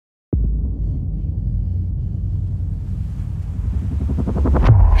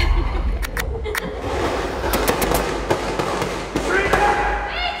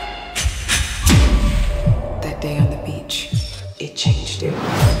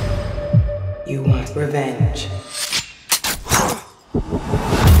You want revenge.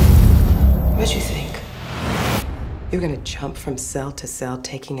 What you think? You're gonna jump from cell to cell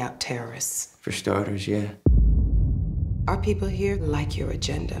taking out terrorists? For starters, yeah. Our people here like your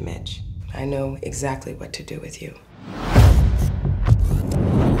agenda, Mitch. I know exactly what to do with you.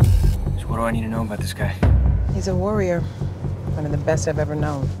 So what do I need to know about this guy? He's a warrior. One of the best I've ever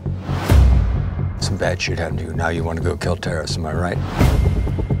known. Some bad shit happened to you. Now you want to go kill terrorists, am I right?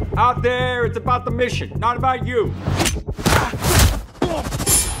 Out there, it's about the mission, not about you.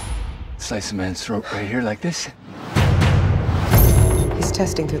 Slice a man's throat right here like this. He's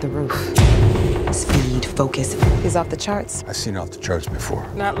testing through the roof. Speed, focus. He's off the charts. I've seen off the charts before.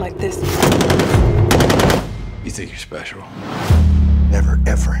 Not like this. You think you're special? Never,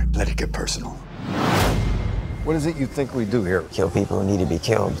 ever let it get personal. What is it you think we do here? Kill people who need to be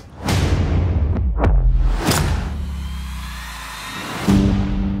killed.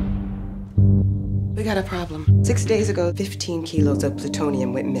 We got a problem. 6 days ago, 15 kilos of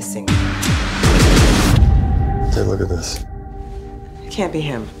plutonium went missing. Take a look at this. It can't be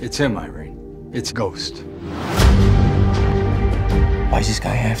him. It's him, Irene. It's Ghost. Why's this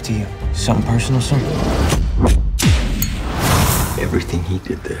guy after you? Something personal, son? Everything he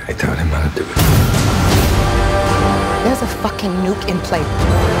did there, I taught him how to do it. There's a fucking nuke in play.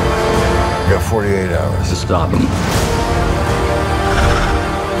 You got 48 hours to stop him.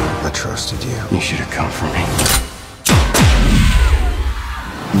 I trusted you. You should have come for me.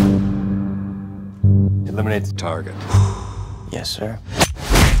 Eliminate the target. Yes, sir.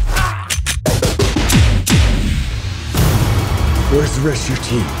 Where's the rest of your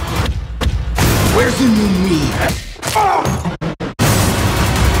team? Where's the new me?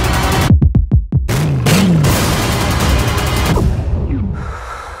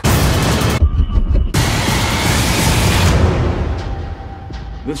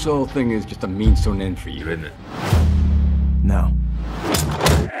 This whole thing is just a means to an end for you, isn't it? No.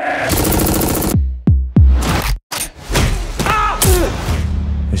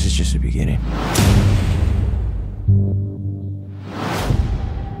 This is just the beginning.